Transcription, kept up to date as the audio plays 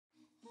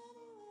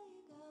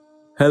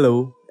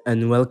Hello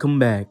and welcome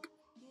back.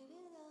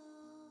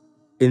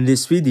 In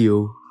this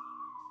video,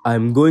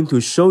 I'm going to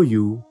show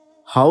you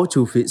how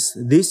to fix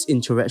this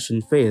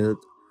interaction failed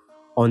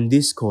on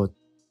Discord.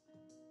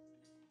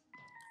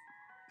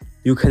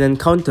 You can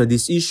encounter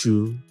this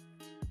issue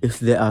if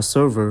there are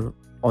server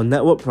or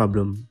network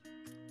problem.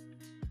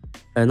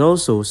 And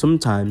also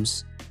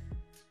sometimes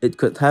it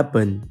could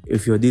happen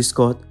if your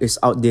Discord is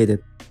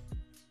outdated.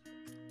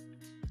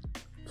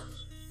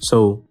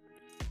 So,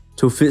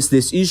 to fix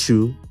this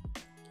issue,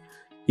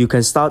 you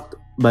can start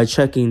by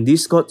checking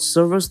Discord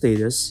server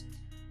status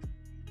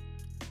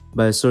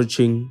by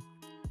searching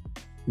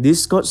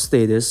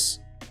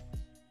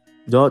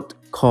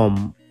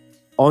discordstatus.com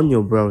on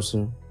your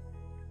browser.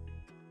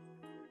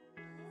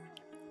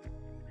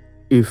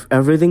 If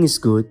everything is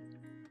good,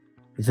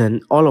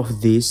 then all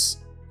of this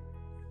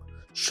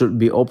should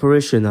be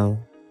operational.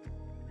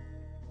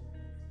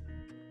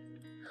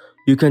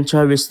 You can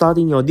try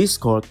restarting your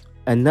Discord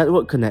and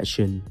network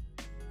connection.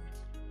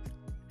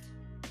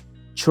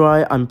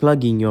 Try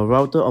unplugging your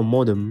router or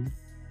modem.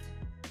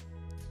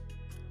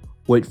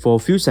 Wait for a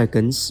few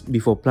seconds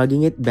before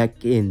plugging it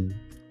back in.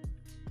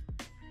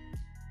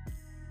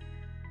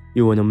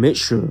 You want to make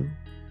sure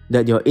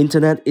that your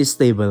internet is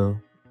stable.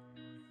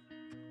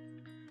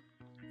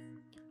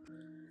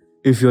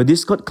 If your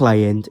Discord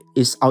client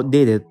is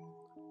outdated,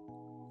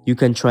 you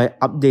can try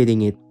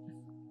updating it.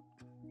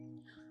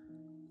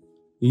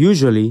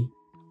 Usually,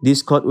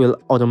 Discord will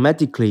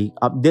automatically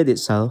update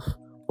itself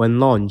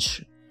when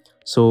launched.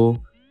 So,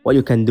 what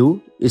you can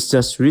do is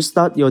just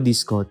restart your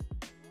Discord.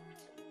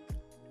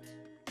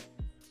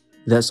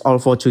 That's all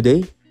for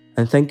today,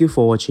 and thank you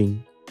for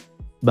watching.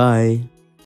 Bye.